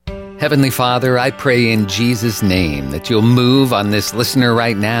Heavenly Father, I pray in Jesus' name that you'll move on this listener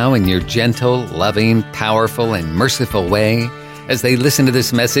right now in your gentle, loving, powerful, and merciful way as they listen to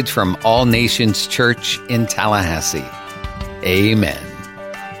this message from All Nations Church in Tallahassee. Amen.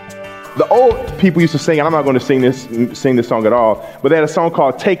 The old people used to sing, and I'm not going to sing this song at all, but they had a song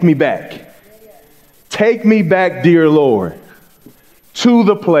called Take Me Back. Take me back, dear Lord, to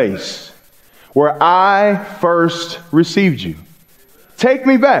the place where I first received you. Take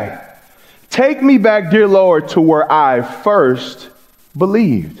me back. Take me back, dear Lord, to where I first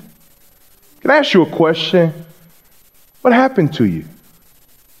believed. Can I ask you a question? What happened to you?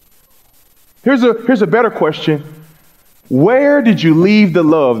 Here's a better question. Where did you leave the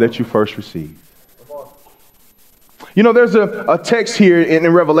love that you first received? You know, there's a text here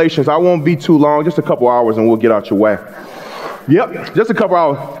in Revelations. I won't be too long, just a couple hours and we'll get out your way. Yep, just a couple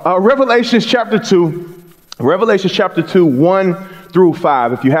hours. Revelations chapter 2, 1 through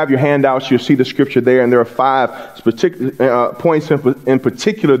 5. If you have your handouts, you'll see the scripture there, and there are 5 points in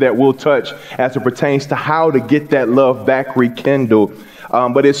particular that we'll touch as it pertains to how to get that love back rekindled.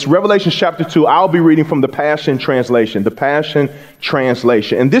 But it's Revelation chapter 2. I'll be reading from the Passion Translation.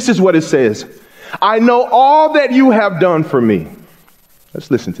 And this is what it says. I know all that you have done for me. Let's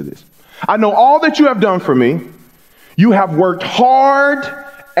listen to this. I know all that you have done for me. You have worked hard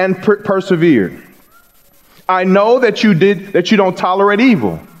and persevered. I know that you don't tolerate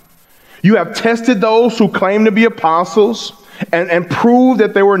evil. You have tested those who claim to be apostles and proved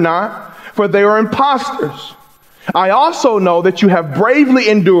that they were not, for they are imposters. I also know that you have bravely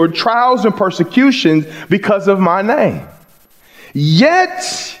endured trials and persecutions because of my name.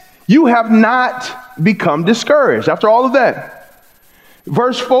 Yet you have not become discouraged. After all of that,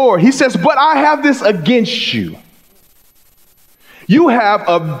 verse 4, he says, but I have this against you. You have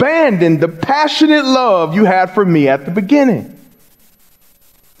abandoned the passionate love you had for me at the beginning.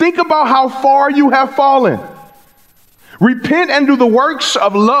 Think about how far you have fallen. Repent and do the works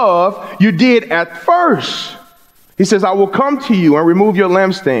of love you did at first. He says, I will come to you and remove your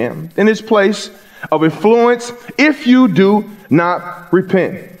lampstand in its place of influence if you do not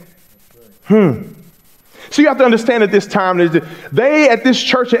repent. So you have to understand at this time, they at this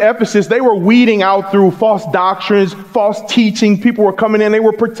church at Ephesus, they were weeding out through false doctrines, false teaching. People were coming in, they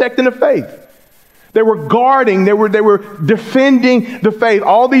were protecting the faith. They were guarding, they were defending the faith.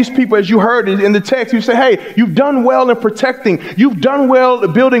 All these people, as you heard in the text, you say, hey, you've done well in protecting. You've done well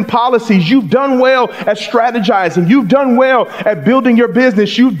at building policies. You've done well at strategizing. You've done well at building your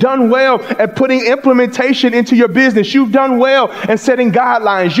business. You've done well at putting implementation into your business. You've done well at setting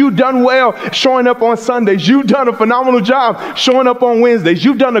guidelines. You've done well showing up on Sundays. You've done a phenomenal job showing up on Wednesdays.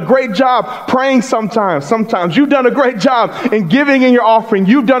 You've done a great job praying sometimes. You've done a great job in giving in your offering.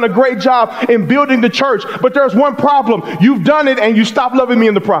 You've done a great job in building the church, but there's one problem. You've done it and you stopped loving me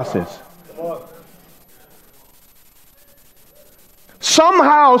in the process.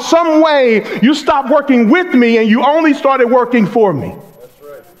 Somehow, some way, you stopped working with me and you only started working for me.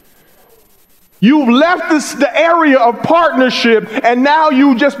 You've left the area of partnership and now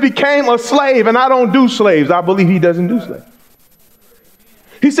you just became a slave, and I don't do slaves. I believe he doesn't do slaves.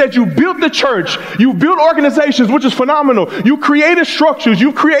 He said you built the church, you built organizations, which is phenomenal. You created structures,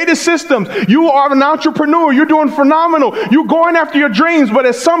 you created systems. You are an entrepreneur, you're doing phenomenal. You're going after your dreams, but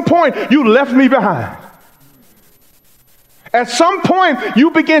at some point you left me behind. At some point you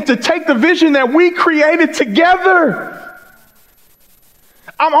began to take the vision that we created together.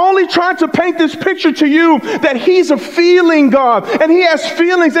 I'm only trying to paint this picture to you that he's a feeling God, and he has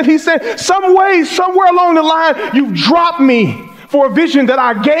feelings, and he said, some way, somewhere along the line, you dropped me for a vision that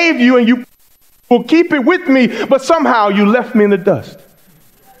I gave you, and you will keep it with me, but somehow you left me in the dust.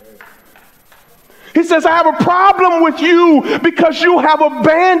 He says, I have a problem with you because you have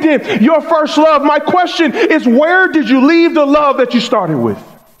abandoned your first love. My question is, where did you leave the love that you started with?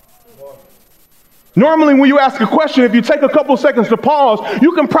 Normally, when you ask a question, if you take a couple seconds to pause,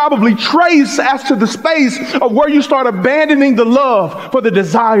 you can probably trace as to the space of where you start abandoning the love for the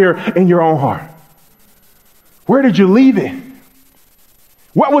desire in your own heart. Where did you leave it?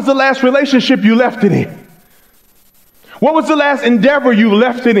 What was the last relationship you left it in? What was the last endeavor you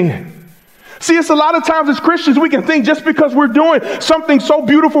left it in? See, it's a lot of times as Christians, we can think just because we're doing something so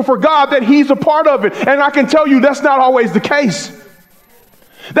beautiful for God that he's a part of it. And I can tell you that's not always the case.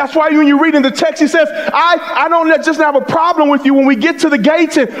 That's why when you read in the text, he says, I don't just have a problem with you when we get to the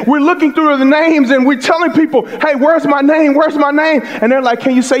gates and we're looking through the names and we're telling people, hey, where's my name? Where's my name? And they're like,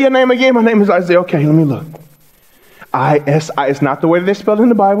 can you say your name again? My name is Isaiah. Okay, let me look. I-S-I. It's not the way that they spell it in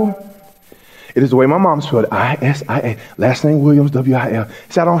the Bible. It is the way my mom spelled it. I-S-I-A. Last name Williams, W-I-L. He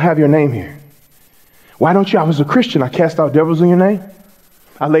said, I don't have your name here. Why don't you? I was a Christian. I cast out devils in your name.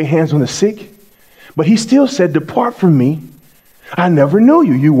 I lay hands on the sick. But he still said, depart from me. I never knew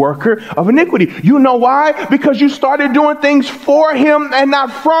you, you worker of iniquity. You know why? Because you started doing things for him and not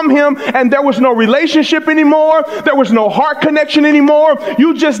from him, and there was no relationship anymore. There was no heart connection anymore.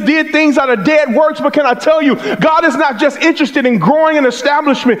 You just did things out of dead works. But can I tell you, God is not just interested in growing an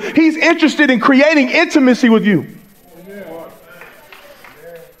establishment. He's interested in creating intimacy with you.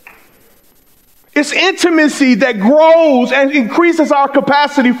 It's intimacy that grows and increases our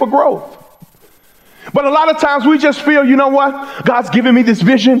capacity for growth. But a lot of times we just feel, you know what? God's given me this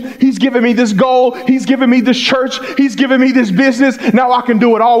vision. He's given me this goal. He's given me this church. He's given me this business. Now I can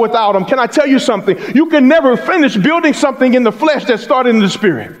do it all without him. Can I tell you something? You can never finish building something in the flesh that started in the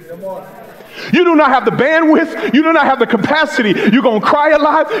spirit. You do not have the bandwidth. You do not have the capacity. You're going to cry a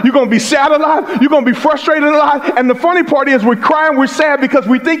lot. You're going to be sad a lot. You're going to be frustrated a lot. And the funny part is we're crying, we're sad because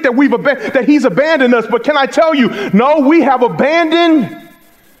we think that that he's abandoned us. But can I tell you, no, we have abandoned.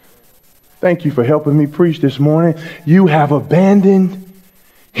 Thank you for helping me preach this morning. You have abandoned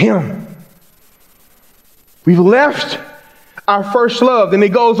him. We've left our first love. Then he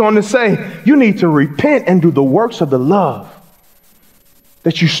goes on to say, you need to repent and do the works of the love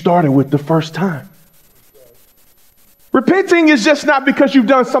that you started with the first time. Repenting is just not because you've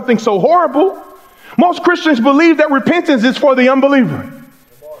done something so horrible. Most Christians believe that repentance is for the unbeliever.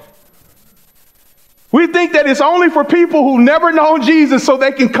 We think that it's only for people who never know Jesus so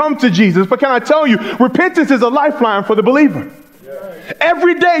they can come to Jesus. But can I tell you, repentance is a lifeline for the believer.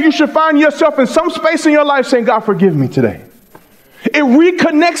 Every day you should find yourself in some space in your life saying, God, forgive me today. It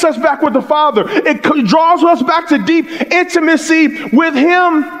reconnects us back with the Father. It draws us back to deep intimacy with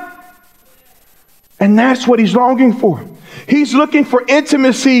him. And that's what he's longing for. He's looking for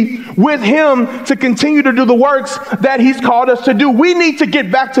intimacy with him to continue to do the works that he's called us to do. We need to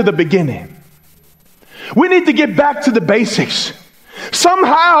get back to the beginning. We need to get back to the basics.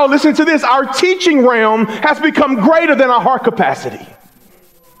 Somehow, listen to this, our teaching realm has become greater than our heart capacity.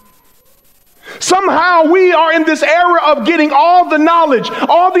 Somehow we are in this era of getting all the knowledge,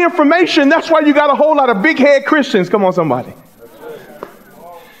 all the information. That's why you got a whole lot of big head Christians. Come on, somebody.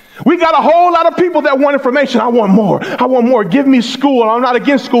 We got a whole lot of people that want information. I want more. I want more. Give me school. I'm not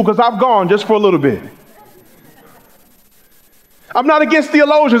against school because I've gone just for a little bit. I'm not against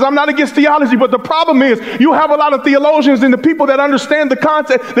theologians. I'm not against theology. But the problem is you have a lot of theologians and the people that understand the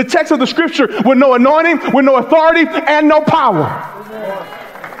concept, the text of the scripture with no anointing, with no authority, and no power.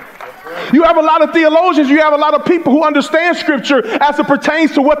 You have a lot of theologians, you have a lot of people who understand scripture as it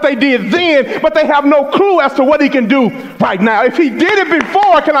pertains to what they did then, but they have no clue as to what he can do right now. If he did it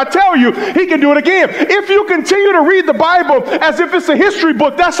before, can I tell you, he can do it again. If you continue to read the Bible as if it's a history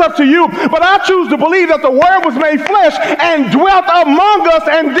book, that's up to you. But I choose to believe that the Word was made flesh and dwelt among us,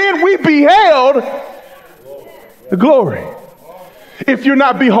 and then we beheld the glory. If you're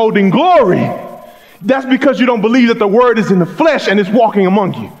not beholding glory, that's because you don't believe that the Word is in the flesh and is walking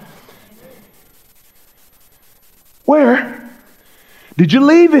among you. Where did you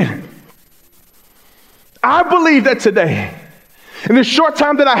leave it? I believe that today, in this short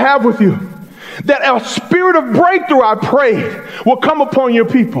time that I have with you, that a spirit of breakthrough, I pray, will come upon your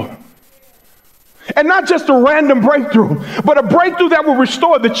people. And not just a random breakthrough, but a breakthrough that will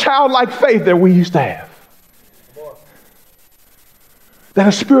restore the childlike faith that we used to have. That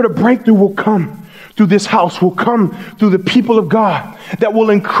a spirit of breakthrough will come through this house, will come through the people of God, that will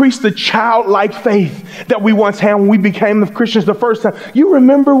increase the childlike faith that we once had when we became the Christians the first time. You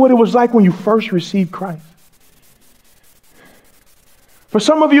remember what it was like when you first received Christ? For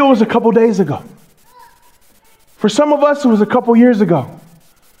some of you, it was a couple days ago. For some of us, it was a couple years ago.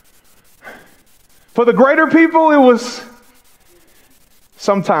 For the greater people, it was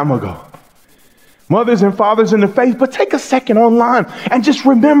some time ago. Mothers and fathers in the faith, but take a second online and just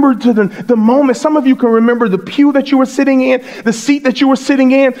remember to the moment. Some of you can remember the pew that you were sitting in, the seat that you were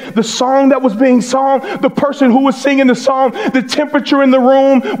sitting in, the song that was being sung, the person who was singing the song, the temperature in the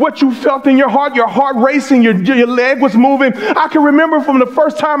room, what you felt in your heart racing, your leg was moving. I can remember from the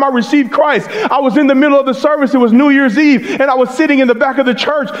first time I received Christ, I was in the middle of the service. It was New Year's Eve, and I was sitting in the back of the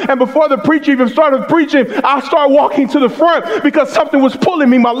church. And before the preacher even started preaching, I started walking to the front because something was pulling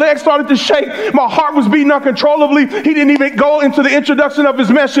me. My legs started to shake. My heart was beating uncontrollably. He didn't even go into the introduction of his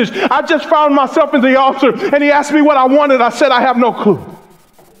message. I just found myself in the altar, and he asked me what I wanted. I said, I have no clue.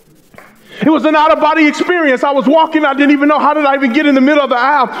 It was an out-of-body experience. I was walking. I didn't even know, how did I even get in the middle of the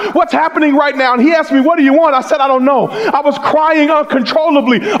aisle? What's happening right now? And he asked me, what do you want? I said, I don't know. I was crying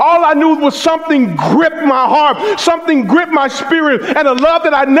uncontrollably. All I knew was something gripped my heart. Something gripped my spirit. And a love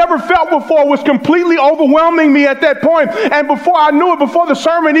that I never felt before was completely overwhelming me at that point. And before I knew it, before the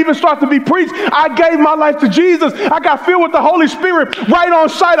sermon even started to be preached, I gave my life to Jesus. I got filled with the Holy Spirit right on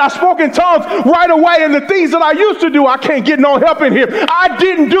sight. I spoke in tongues right away. And the things that I used to do, I can't get no help in here, I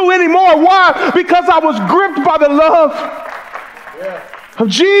didn't do anymore. Why? Because I was gripped by the love of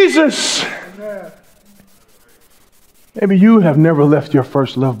Jesus. Maybe you have never left your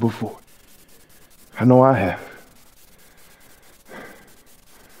first love before. I know I have.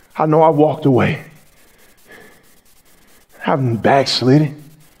 I know I walked away. I haven't backslidden,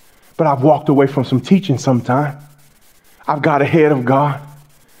 but I've walked away from some teaching sometime. I've got ahead of God.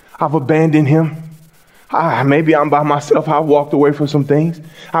 I've abandoned him. Maybe I'm by myself. I've walked away from some things.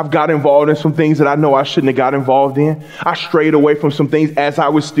 I've got involved in some things that I know I shouldn't have got involved in. I strayed away from some things as I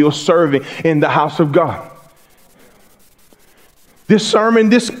was still serving in the house of God. This sermon,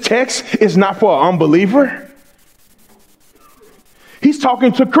 this text is not for an unbeliever. He's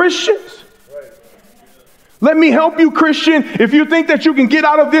talking to Christians. Let me help you, Christian. If you think that you can get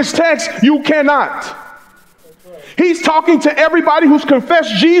out of this text, you cannot. He's talking to everybody who's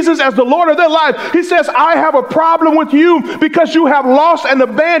confessed Jesus as the Lord of their life. He says, I have a problem with you because you have lost and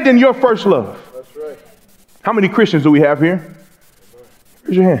abandoned your first love. That's right. How many Christians do we have here?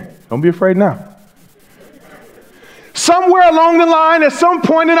 Raise your hand. Don't be afraid now. Somewhere along the line, at some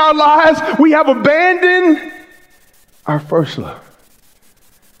point in our lives, we have abandoned our first love.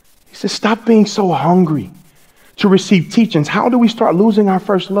 He says, stop being so hungry to receive teachings. How do we start losing our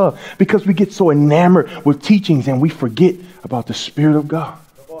first love? Because we get so enamored with teachings and we forget about the Spirit of God.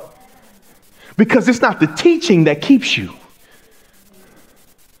 Because it's not the teaching that keeps you.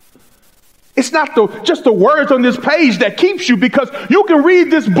 It's not just the words on this page that keeps you, because you can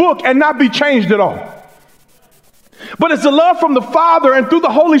read this book and not be changed at all. But it's the love from the Father and through the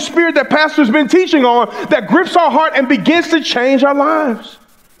Holy Spirit that Pastor's been teaching on that grips our heart and begins to change our lives.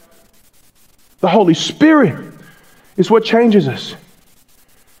 The Holy Spirit is what changes us.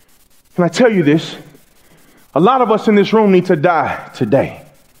 Can I tell you this? A lot of us in this room need to die today.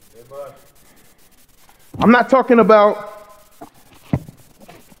 I'm not talking about,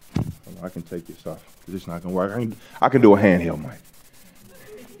 I can take this off because it's not going to work. I can do a handheld mic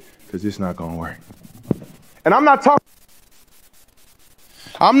because it's not going to work. And I'm not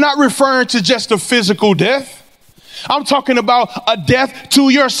referring to just a physical death. I'm talking about a death to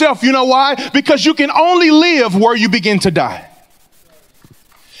yourself. You know why? Because you can only live where you begin to die.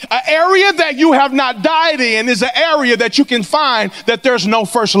 An area that you have not died in is an area that you can find that there's no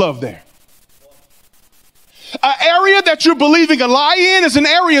first love there. An area that you're believing a lie in is an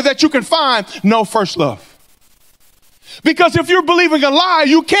area that you can find no first love. Because if you're believing a lie,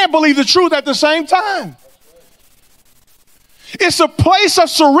 you can't believe the truth at the same time. It's a place of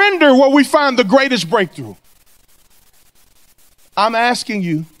surrender where we find the greatest breakthrough. I'm asking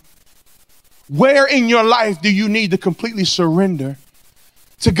you, where in your life do you need to completely surrender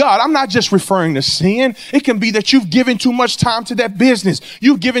to God? I'm not just referring to sin. It can be that you've given too much time to that business.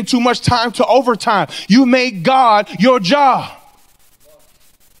 You've given too much time to overtime. You made God your job.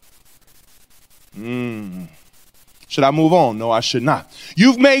 Should I move on? No, I should not.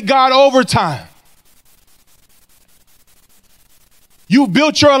 You've made God overtime. You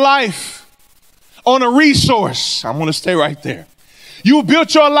built your life on a resource. I'm going to stay right there. You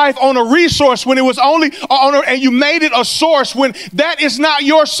built your life on a resource when it was only and you made it a source when that is not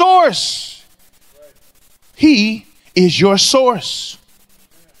your source. He is your source.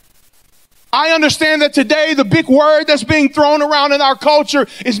 I understand that today the big word that's being thrown around in our culture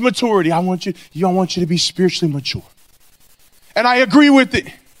is maturity. I want you to be spiritually mature. And I agree with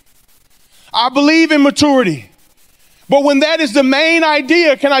it. I believe in maturity. But when that is the main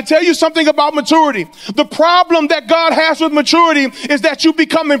idea, can I tell you something about maturity? The problem that God has with maturity is that you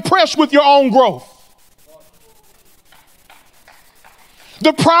become impressed with your own growth.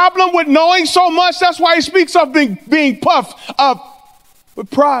 The problem with knowing so much, that's why he speaks of being puffed up with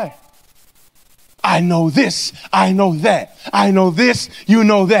pride. I know this, I know that. I know this, you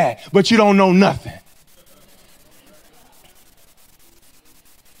know that, but you don't know nothing.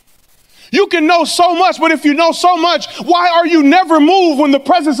 You can know so much, but if you know so much, why are you never moved when the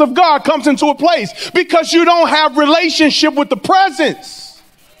presence of God comes into a place? Because you don't have relationship with the presence.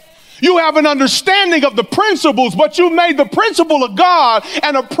 You have an understanding of the principles, but you made the principle of God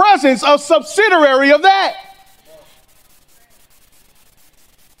and a presence a subsidiary of that.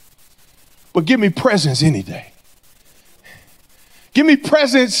 But give me presence any day. Give me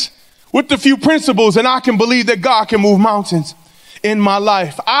presence with a few principles, and I can believe that God can move mountains in my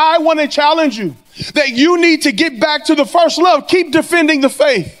life. I want to challenge you that you need to get back to the first love. Keep defending the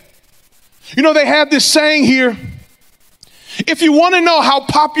faith. You know, they have this saying here. If you want to know how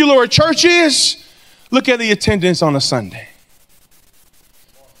popular a church is, look at the attendance on a Sunday.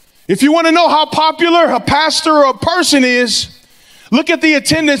 If you want to know how popular a pastor or a person is, look at the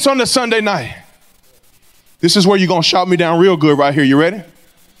attendance on the Sunday night. This is where you're going to shout me down real good right here. You ready?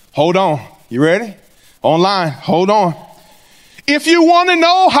 Hold on. You ready? Online. Hold on. If you want to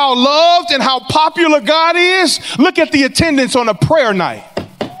know how loved and how popular God is, look at the attendance on a prayer night.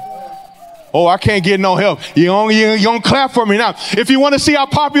 Oh, I can't get no help. You don't clap for me now. If you want to see how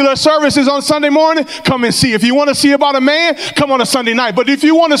popular service is on Sunday morning, come and see. If you want to see about a man, come on a Sunday night. But if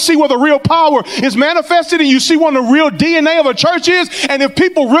you want to see where the real power is manifested and you see what the real DNA of a church is, and if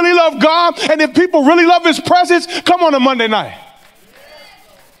people really love God and if people really love his presence, come on a Monday night.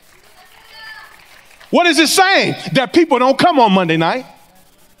 What is it saying? That people don't come on Monday night.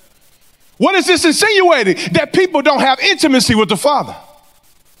 What is this insinuating? That people don't have intimacy with the Father.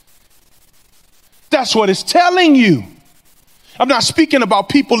 That's what it's telling you. I'm not speaking about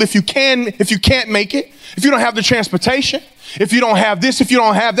people if you can't make it, if you don't have the transportation, if you don't have this, if you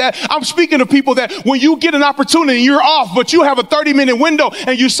don't have that. I'm speaking to people that when you get an opportunity and you're off, but you have a 30-minute window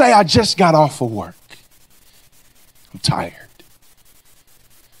and you say, I just got off of work. I'm tired.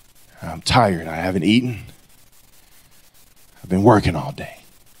 I haven't eaten. I've been working all day.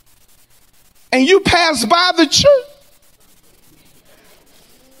 And you pass by the church.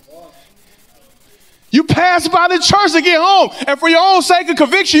 You pass by the church to get home. And for your own sake of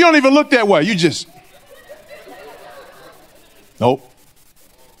conviction, you don't even look that way. You just, nope.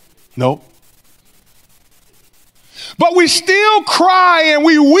 But we still cry and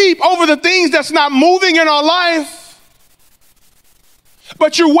we weep over the things that's not moving in our life.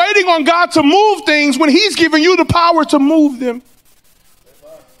 But you're waiting on God to move things when he's giving you the power to move them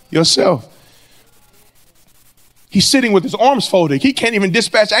yourself. He's sitting with his arms folded. He can't even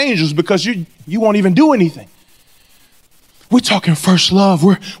dispatch angels because you won't even do anything. We're talking first love.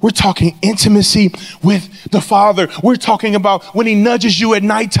 We're talking intimacy with the Father. We're talking about when he nudges you at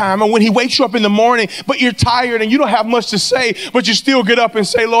nighttime and when he wakes you up in the morning, but you're tired and you don't have much to say, but you still get up and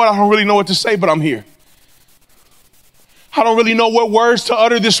say, Lord, I don't really know what to say, but I'm here. I don't really know what words to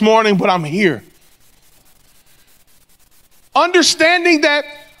utter this morning, but I'm here. Understanding that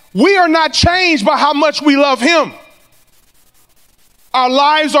we are not changed by how much we love him. Our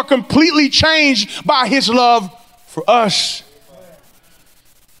lives are completely changed by his love for us.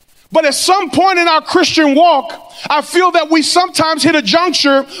 But at some point in our Christian walk, I feel that we sometimes hit a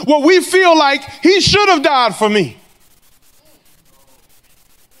juncture where we feel like he should have died for me.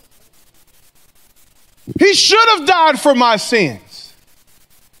 He should have died for my sins.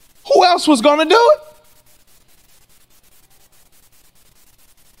 Who else was going to do it?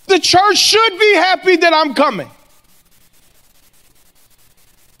 The church should be happy that I'm coming.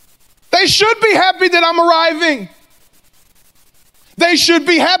 They should be happy that I'm arriving. They should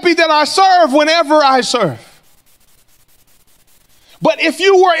be happy that I serve whenever I serve. But if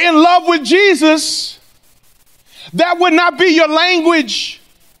you were in love with Jesus, that would not be your language.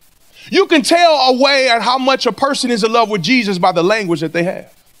 You can tell away at how much a person is in love with Jesus by the language that they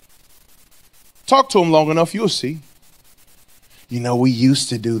have. Talk to them long enough, you'll see. You know, we used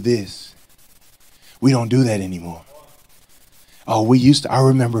to do this. We don't do that anymore. Oh, I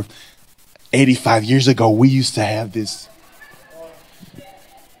remember 85 years ago, we used to have this.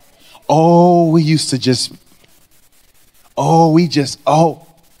 Oh,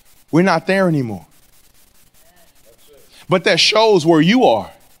 we're not there anymore. But that shows where you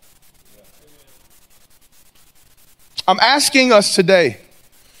are. I'm asking us today,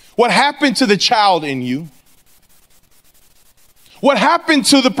 what happened to the child in you? What happened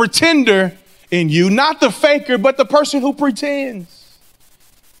to the pretender in you? Not the faker, but the person who pretends.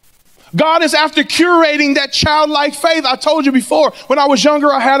 God is after curating that childlike faith. I told you before, when I was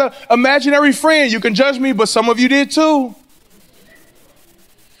younger, I had an imaginary friend. You can judge me, but some of you did too.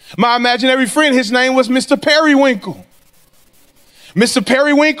 My imaginary friend, his name was Mr. Periwinkle. Mr.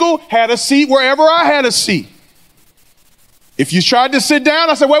 Periwinkle had a seat wherever I had a seat. If you tried to sit down,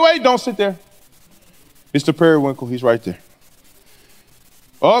 I said, wait, don't sit there. Mr. Periwinkle, he's right there.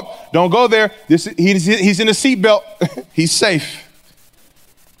 Oh, don't go there. He's in a seatbelt. He's safe.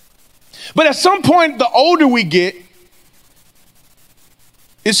 But at some point, the older we get,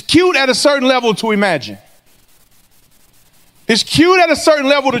 it's cute at a certain level to imagine. It's cute at a certain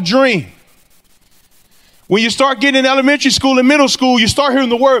level to dream. When you start getting in elementary school and middle school, you start hearing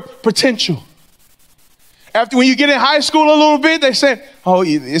the word potential. After when you get in high school a little bit, they say, oh,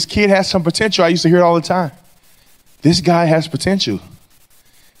 this kid has some potential. I used to hear it all the time. This guy has potential.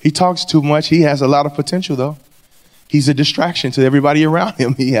 He talks too much. He has a lot of potential, though. He's a distraction to everybody around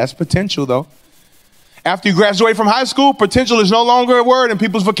him. He has potential, though. After you graduate from high school, potential is no longer a word in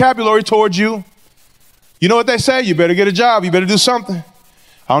people's vocabulary towards you. You know what they say? You better get a job. You better do something.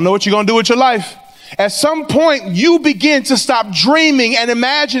 I don't know what you're going to do with your life. At some point, you begin to stop dreaming and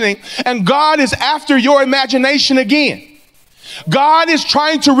imagining, and God is after your imagination again. God is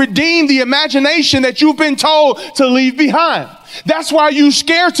trying to redeem the imagination that you've been told to leave behind. That's why you're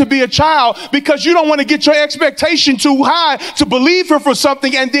scared to be a child, because you don't want to get your expectation too high to believe Him for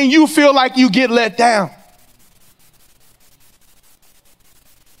something, and then you feel like you get let down.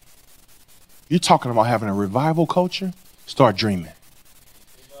 You're talking about having a revival culture? Start dreaming.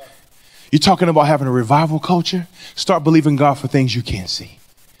 You're talking about having a revival culture? Start believing God for things you can't see.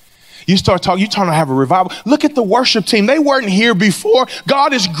 You're trying to have a revival. Look at the worship team. They weren't here before.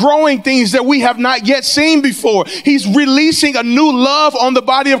 God is growing things that we have not yet seen before. He's releasing a new love on the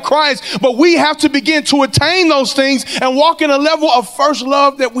body of Christ. But we have to begin to attain those things and walk in a level of first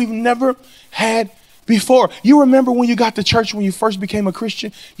love that we've never had before. You remember when you got to church, when you first became a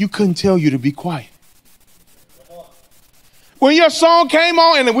Christian, you couldn't tell you to be quiet. When your song came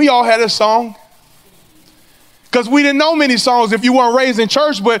on, and we all had a song, because we didn't know many songs if you weren't raised in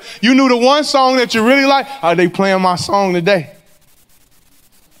church, but you knew the one song that you really liked. Are they playing my song today?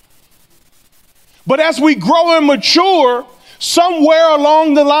 But as we grow and mature, somewhere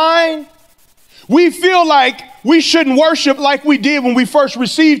along the line, we feel like we shouldn't worship like we did when we first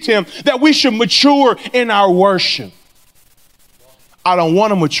received Him, that we should mature in our worship. I don't want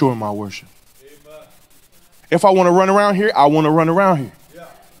to mature in my worship. If I want to run around here, I want to run around here. Yeah.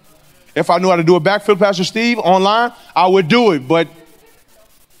 If I knew how to do a backflip, Pastor Steve, online, I would do it, but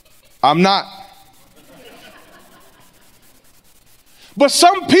I'm not. But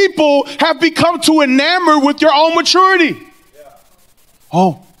some people have become too enamored with your own maturity. Yeah.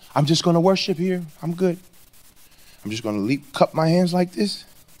 Oh, I'm just going to worship here. I'm good. I'm just going to cup my hands like this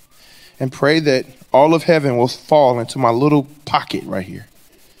and pray that all of heaven will fall into my little pocket right here.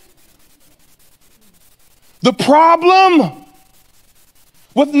 The problem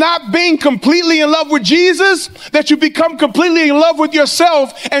with not being completely in love with Jesus, that you become completely in love with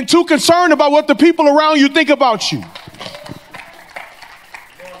yourself and too concerned about what the people around you think about you.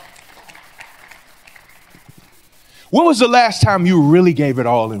 When was the last time you really gave it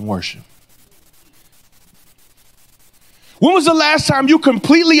all in worship? When was the last time you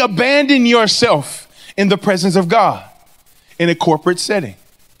completely abandoned yourself in the presence of God in a corporate setting?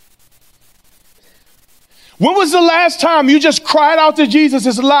 When was the last time you just cried out to Jesus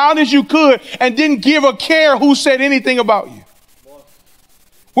as loud as you could and didn't give a care who said anything about you?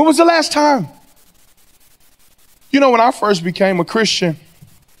 When was the last time? You know, when I first became a Christian,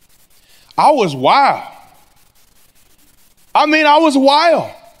 I was wild. I was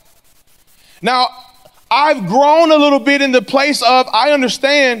wild. Now, I've grown a little bit in the place of, I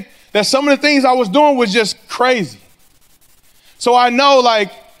understand that some of the things I was doing was just crazy. So I know,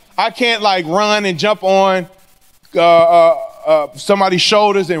 I can't run and jump on somebody's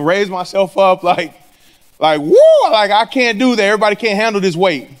shoulders and raise myself up woo, I can't do that. Everybody can't handle this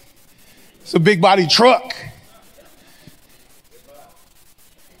weight. It's a big body truck.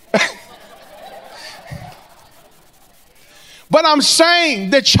 But I'm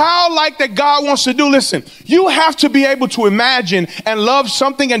saying the childlike that God wants to do, listen, you have to be able to imagine and love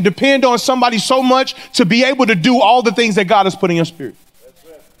something and depend on somebody so much to be able to do all the things that God has put in your spirit.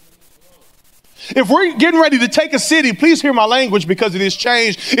 If we're getting ready to take a city, please hear my language because it has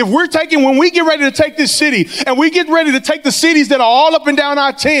changed. When we get ready to take this city and we get ready to take the cities that are all up and down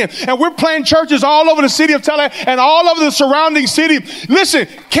I-10 and we're planting churches all over the city of Tel Aviv and all over the surrounding city, listen,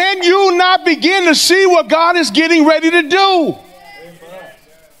 can you not begin to see what God is getting ready to do?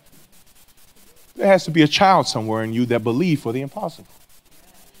 There has to be a child somewhere in you that believes for the impossible.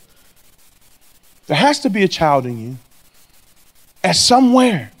 There has to be a child in you, as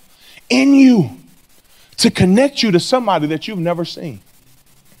somewhere in you, to connect you to somebody that you've never seen.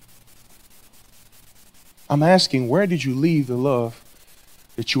 I'm asking, where did you leave the love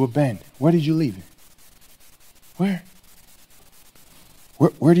that you abandoned? Where did you leave it?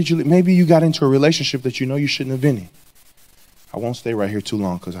 Where did you leave? Maybe you got into a relationship that you know you shouldn't have been in. I won't stay right here too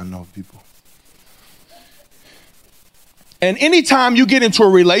long because I know people. And anytime you get into a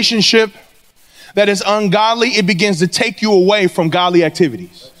relationship that is ungodly, it begins to take you away from godly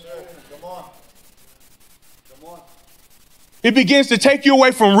activities. It begins to take you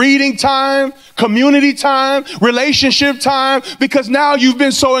away from reading time, community time, relationship time, because now you've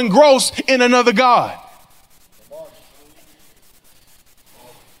been so engrossed in another God.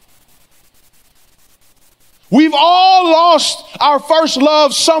 We've all lost our first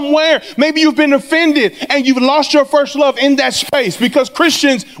love somewhere. Maybe you've been offended and you've lost your first love in that space, because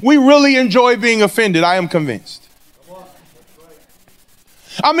Christians, we really enjoy being offended. I am convinced.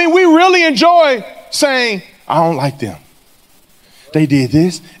 I mean, we really enjoy saying, I don't like them. They did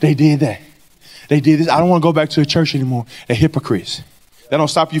this. They did that. They did this. I don't want to go back to the church anymore. They're hypocrites. That don't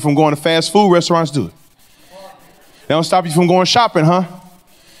stop you from going to fast food restaurants, do it? That don't stop you from going shopping, huh?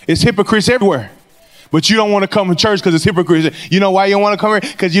 It's hypocrites everywhere. But you don't want to come to church because it's hypocrites. You know why you don't want to come here?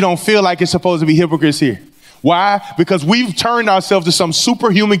 Because you don't feel like it's supposed to be hypocrites here. Why? Because we've turned ourselves to some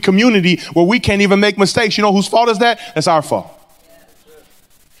superhuman community where we can't even make mistakes. You know whose fault is that? That's our fault.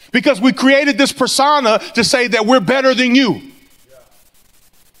 Because we created this persona to say that we're better than you.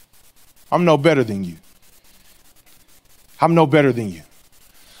 I'm no better than you. I'm no better than you.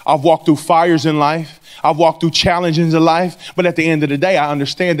 I've walked through fires in life. I've walked through challenges in life. But at the end of the day, I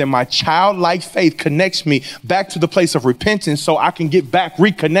understand that my childlike faith connects me back to the place of repentance so I can get back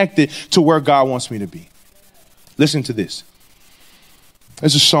reconnected to where God wants me to be. Listen to this.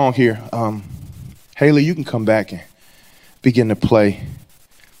 There's a song here. Haley, you can come back and begin to play.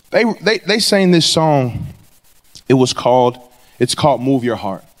 They sang this song. It's called Move Your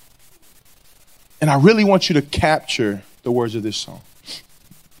Heart. And I really want you to capture the words of this song.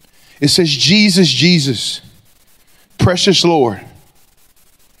 It says, Jesus, Jesus, precious Lord,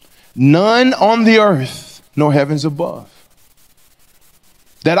 none on the earth nor heavens above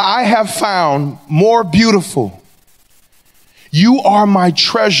that I have found more beautiful. You are my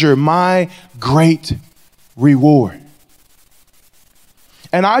treasure, my great reward.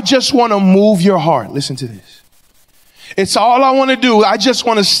 And I just want to move your heart. Listen to this. It's all I want to do. I just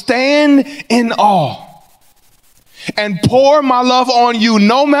want to stand in awe and pour my love on you,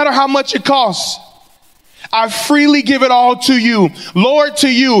 no matter how much it costs. I freely give it all to you, Lord, to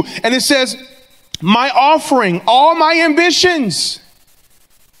you. And it says, my offering, all my ambitions,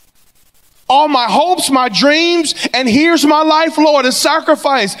 all my hopes, my dreams, and here's my life, Lord, a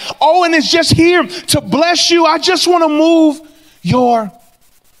sacrifice. Oh, and it's just here to bless you. I just want to move your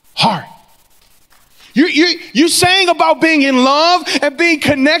heart. You saying about being in love and being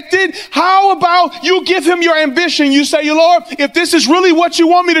connected. How about you give him your ambition? You say, Lord, if this is really what you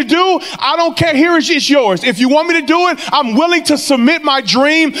want me to do, I don't care. Here it's yours. If you want me to do it, I'm willing to submit my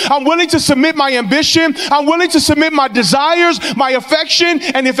dream. I'm willing to submit my ambition. I'm willing to submit my desires, my affection.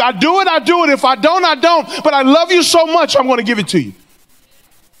 And if I do it, I do it. If I don't, I don't. But I love you so much, I'm going to give it to you.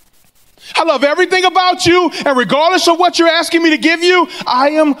 I love everything about you. And regardless of what you're asking me to give you, I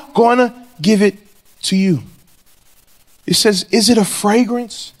am going to give it to you. It says, is it a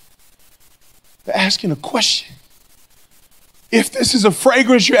fragrance? They're asking a question. If this is a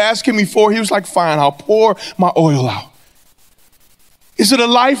fragrance you're asking me for, he was like, fine, I'll pour my oil out. Is it a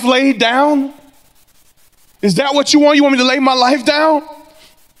life laid down? Is that what you want? You want me to lay my life down?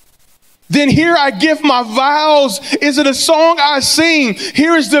 Then here I give my vows. Is it a song I sing?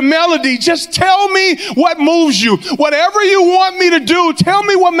 Here is the melody. Just tell me what moves you. Whatever you want me to do, tell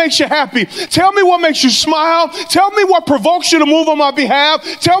me what makes you happy. Tell me what makes you smile. Tell me what provokes you to move on my behalf.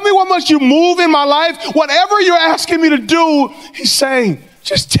 Tell me what makes you move in my life. Whatever you're asking me to do, he's saying,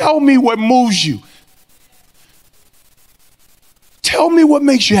 just tell me what moves you. Tell me what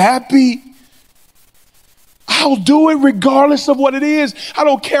makes you happy. I'll do it regardless of what it is. I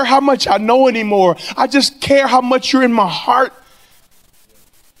don't care how much I know anymore. I just care how much you're in my heart.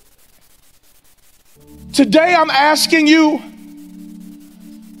 Today I'm asking you,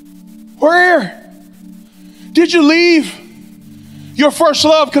 where did you leave your first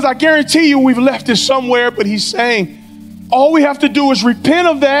love? Because I guarantee you we've left it somewhere, but he's saying all we have to do is repent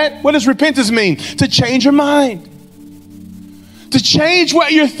of that. What does repentance mean? To change your mind. To change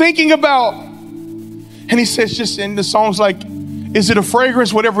what you're thinking about. And he says, just in the song's like, is it a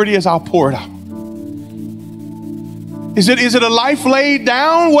fragrance? Whatever it is, I'll pour it out. Is it a life laid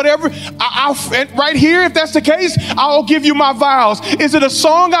down? Whatever. Right here, if that's the case, I'll give you my vows. Is it a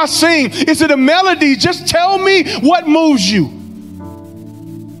song I sing? Is it a melody? Just tell me what moves you.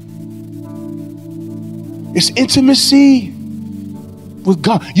 It's intimacy with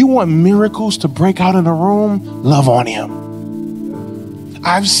God. You want miracles to break out in a room? Love on him.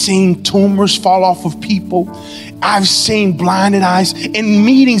 I've seen tumors fall off of people. I've seen blinded eyes in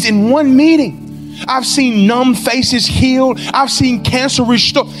meetings, in one meeting. I've seen numb faces healed. I've seen cancer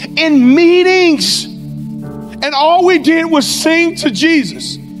restored in meetings. And all we did was sing to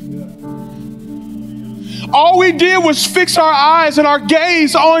Jesus. All we did was fix our eyes and our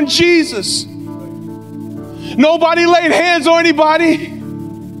gaze on Jesus. Nobody laid hands on anybody.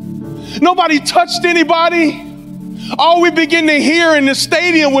 Nobody touched anybody. All we begin to hear in the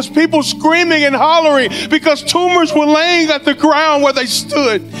stadium was people screaming and hollering because tumors were laying at the ground where they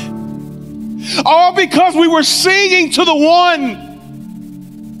stood. All because we were singing to the one.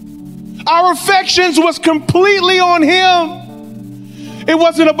 Our affections was completely on him. It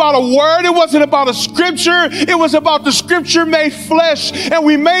wasn't about a word. It wasn't about a scripture. It was about the scripture made flesh. And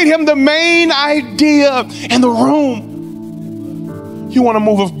we made him the main idea in the room. You want to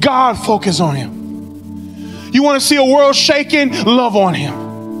move of God, focus on him. You want to see a world shaken, love on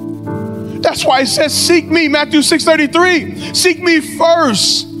him. That's why it says, seek me, Matthew 6:33. Seek me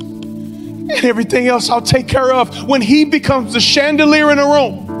first. And everything else I'll take care of. When he becomes the chandelier in the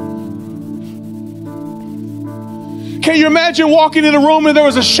room. Can you imagine walking in a room and there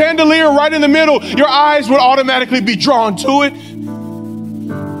was a chandelier right in the middle? Your eyes would automatically be drawn to it.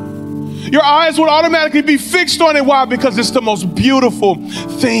 Your eyes would automatically be fixed on it. Why? Because it's the most beautiful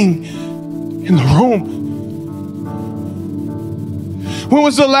thing in the room. When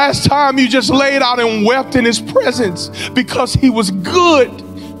was the last time you just laid out and wept in his presence because he was good?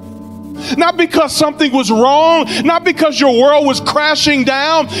 Not because something was wrong, not because your world was crashing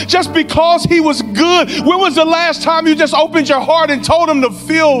down, just because he was good. When was the last time you just opened your heart and told him to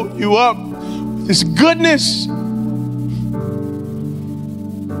fill you up with his goodness?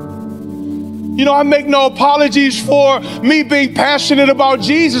 You know, I make no apologies for me being passionate about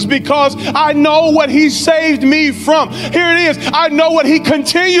Jesus because I know what he saved me from. Here it is. I know what he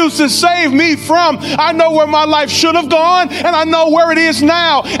continues to save me from. I know where my life should have gone, and I know where it is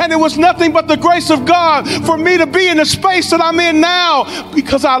now. And it was nothing but the grace of God for me to be in the space that I'm in now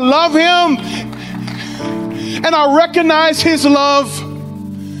because I love him and I recognize his love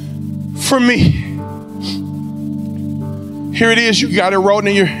for me. Here it is. You got it wrote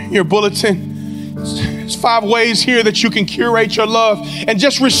in your bulletin. There's 5 ways here that you can curate your love and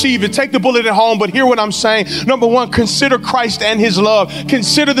just receive it. Take the bullet at home, but hear what I'm saying. Number 1, consider Christ and his love.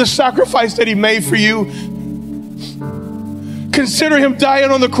 Consider the sacrifice that he made for you. Consider him dying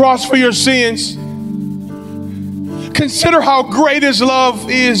on the cross for your sins. Consider how great his love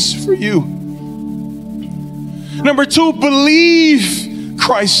is for you. Number 2, believe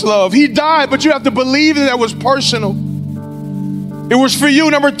Christ's love. He died, but you have to believe that it was personal. It was for you.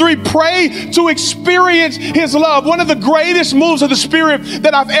 Number 3, pray to experience his love. One of the greatest moves of the Spirit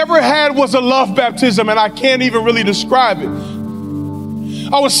that I've ever had was a love baptism, and I can't even really describe it.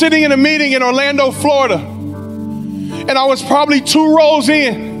 I was sitting in a meeting in Orlando, Florida, and I was probably 2 rows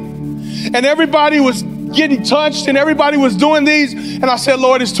in, and everybody was getting touched, and everybody was doing these, and I said,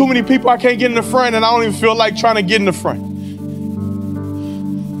 Lord, there's too many people. I can't get in the front, and I don't even feel like trying to get in the front.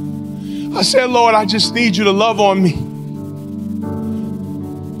 I said, Lord, I just need you to love on me.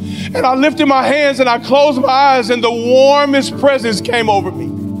 And I lifted my hands and I closed my eyes and the warmest presence came over me.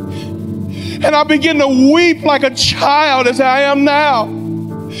 And I began to weep like a child as I am now.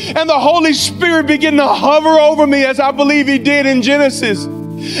 And the Holy Spirit began to hover over me as I believe he did in Genesis.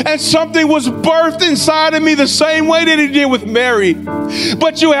 And something was birthed inside of me the same way that he did with Mary.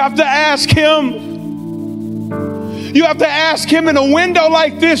 But you have to ask him. You have to ask him in a window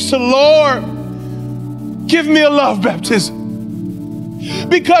like this to, Lord, give me a love baptism.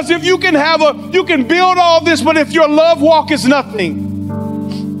 Because if you can you can build all this, but if your love walk is nothing,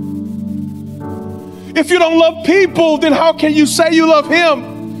 if you don't love people, then how can you say you love him?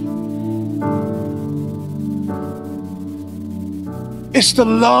 It's the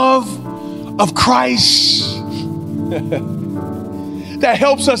love of Christ that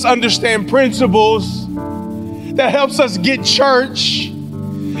helps us understand principles, that helps us get church.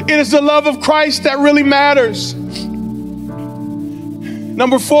 It is the love of Christ that really matters.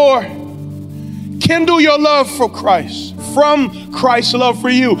 Number 4, kindle your love for Christ, from Christ's love for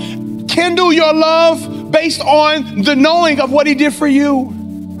you. Kindle your love based on the knowing of what he did for you.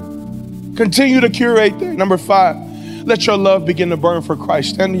 Continue to curate that. Number 5, let your love begin to burn for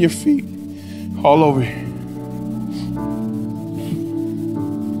Christ. Stand on your feet all over here.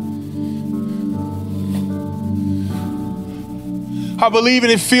 I believe,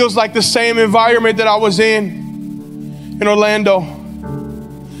 and it feels like the same environment that I was in Orlando.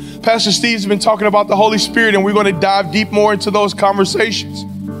 Pastor Steve's been talking about the Holy Spirit, and we're going to dive deep more into those conversations.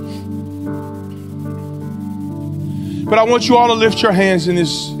 But I want you all to lift your hands in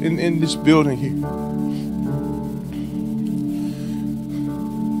this building here.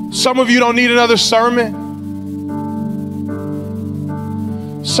 Some of you don't need another sermon.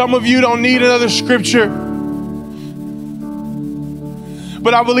 Some of you don't need another scripture.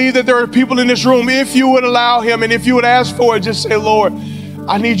 But I believe that there are people in this room, if you would allow him and if you would ask for it, just say, Lord,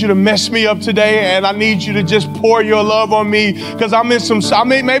 I need you to mess me up today, and I need you to just pour your love on me, because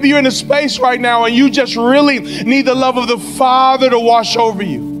maybe you're in a space right now and you just really need the love of the Father to wash over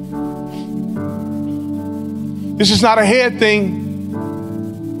you. This is not a head thing.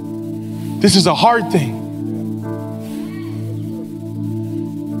 This is a heart thing.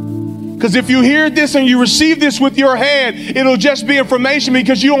 Because if you hear this and you receive this with your head, it'll just be information,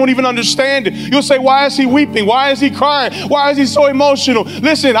 because you don't even understand it. You'll say, why is he weeping? Why is he crying? Why is he so emotional?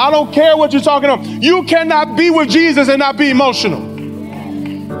 Listen, I don't care what you're talking about. You cannot be with Jesus and not be emotional.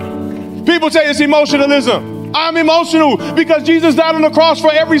 People say it's emotionalism. I'm emotional because Jesus died on the cross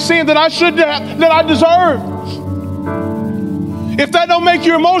for every sin that I deserve. If that don't make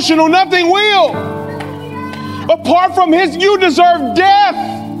you emotional, nothing will. Apart from you deserve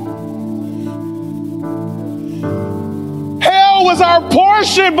death. Hell was our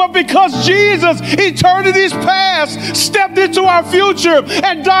portion, but because Jesus, eternity's past, stepped into our future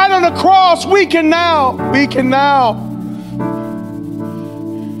and died on the cross, we can now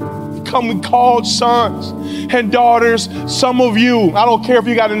become called sons and daughters. Some of you, I don't care if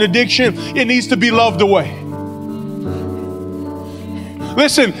you got an addiction, it needs to be loved away.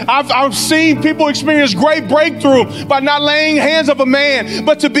 Listen, I've seen people experience great breakthrough by not laying hands of a man,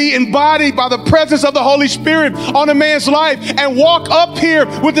 but to be embodied by the presence of the Holy Spirit on a man's life and walk up here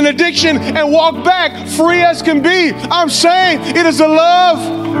with an addiction and walk back free as can be. I'm saying it is the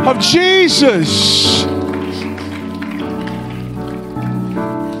love of Jesus.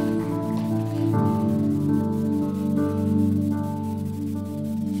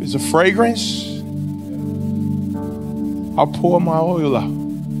 If it's a fragrance, I'll pour my oil out.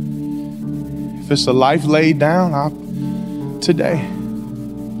 If it's a life laid down, today.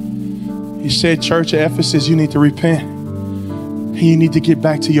 He said, Church of Ephesus, you need to repent. And you need to get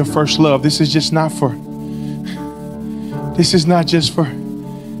back to your first love. This is not just for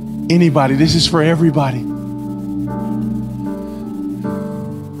anybody. This is for everybody.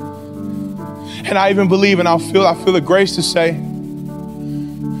 And I even believe, and I feel the grace to say,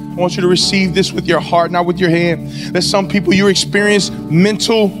 I want you to receive this with your heart, not with your hand. There's some people, you experience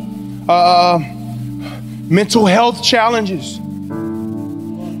mental health challenges.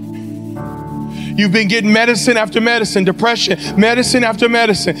 You've been getting medicine after medicine, depression, medicine after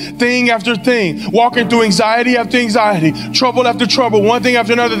medicine, thing after thing, walking through anxiety after anxiety, trouble after trouble, one thing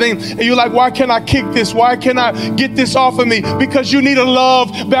after another thing. And you're like, why can't I kick this? Why can't I get this off of me? Because you need a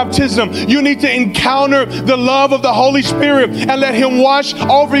love baptism. You need to encounter the love of the Holy Spirit and let him wash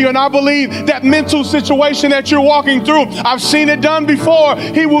over you. And I believe that mental situation that you're walking through, I've seen it done before.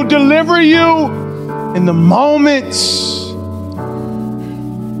 He will deliver you in the moments.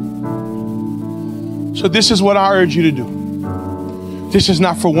 So this is what I urge you to do. This is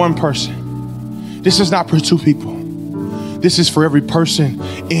not for one person. This is not for two people. This is for every person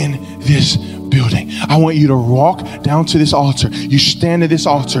in this building. I want you to walk down to this altar. You stand at this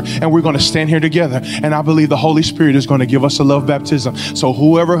altar, and we're going to stand here together. And I believe the Holy Spirit is going to give us a love baptism. So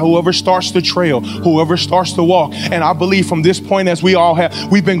whoever starts the trail, whoever starts the walk, and I believe from this point, as we all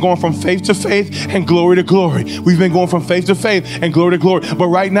have, we've been going from faith to faith and glory to glory. We've been going from faith to faith and glory to glory. But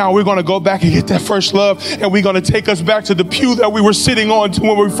right now, we're going to go back and get that first love, and we're going to take us back to the pew that we were sitting on to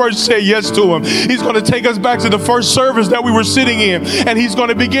when we first said yes to him. He's going to take us back to the first service that we were sitting in, and he's going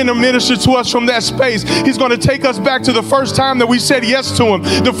to begin to minister to us from that space. He's going to take us back to the first time that we said yes to him,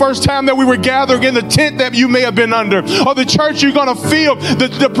 the first time that we were gathering in the tent that you may have been under, or the church. You're going to feel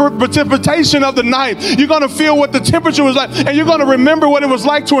the precipitation of the night. You're going to feel what the temperature was like, and you're going to remember what it was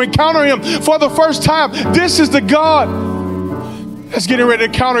like to encounter him for the first time. This is the God that's getting ready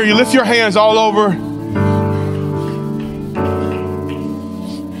to encounter you. Lift your hands all over.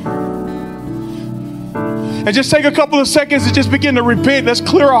 And just take a couple of seconds and just begin to repent. Let's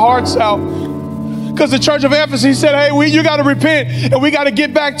clear our hearts out. Because the church of Ephesus, he said, hey, you got to repent, and we got to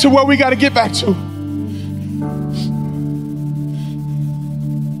get back to where we got to get back to.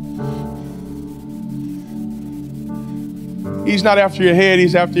 He's not after your head,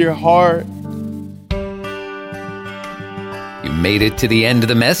 he's after your heart. You made it to the end of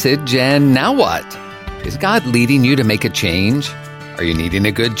the message, and now what? Is God leading you to make a change? Are you needing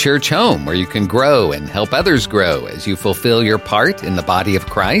a good church home where you can grow and help others grow as you fulfill your part in the body of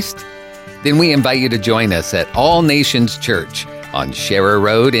Christ? Then we invite you to join us at All Nations Church on Sharer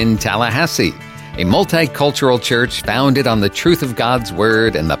Road in Tallahassee, a multicultural church founded on the truth of God's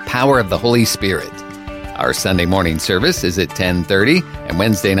Word and the power of the Holy Spirit. Our Sunday morning service is at 10:30 and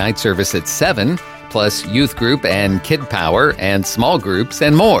Wednesday night service at 7, plus youth group and kid power and small groups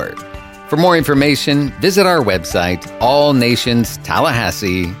and more. For more information, visit our website,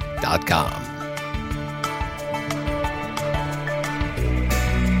 allnationstallahassee.com.